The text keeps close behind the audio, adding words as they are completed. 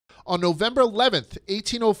On November 11th,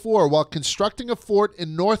 1804, while constructing a fort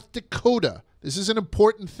in North Dakota, this is an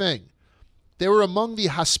important thing, they were among the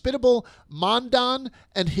hospitable Mandan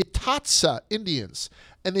and Hidatsa Indians,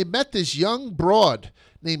 and they met this young broad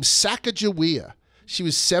named Sacagawea. She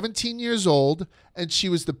was 17 years old, and she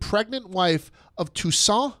was the pregnant wife of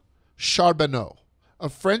Toussaint Charbonneau, a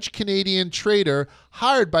French-Canadian trader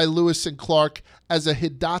hired by Lewis and Clark as a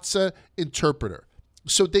Hidatsa interpreter.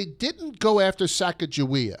 So they didn't go after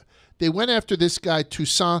Sacagawea. They went after this guy,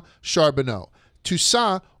 Toussaint Charbonneau.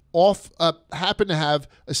 Toussaint happened to have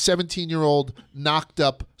a 17-year-old knocked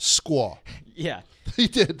up squaw. Yeah. He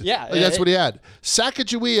did. Yeah. Like, that's what he had.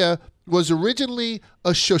 Sacagawea was originally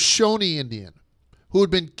a Shoshone Indian who had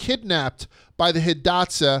been kidnapped by the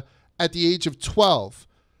Hidatsa at the age of 12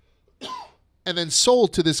 and then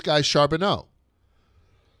sold to this guy Charbonneau.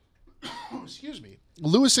 Excuse me.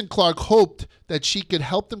 Lewis and Clark hoped that she could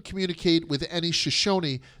help them communicate with any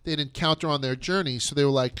Shoshone they'd encounter on their journey. So they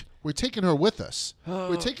were like, we're taking her with us.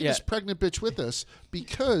 We're taking this pregnant bitch with us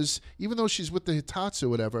because even though she's with the Hidatsa or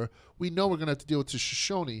whatever, we know we're going to have to deal with the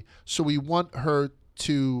Shoshone. So we want her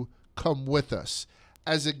to come with us.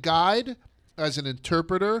 As a guide, as an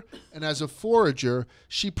interpreter, and as a forager,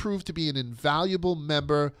 she proved to be an invaluable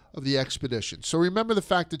member of the expedition. So remember the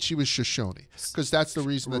fact that she was Shoshone, because that's the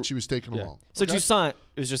reason that she was taken along. So Toussaint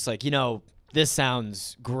was just like, this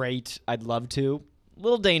sounds great. I'd love to. A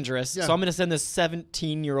little dangerous. Yeah. So I'm going to send this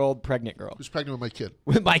 17-year-old pregnant girl. Who's pregnant with my kid.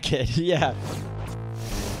 With my kid, yeah.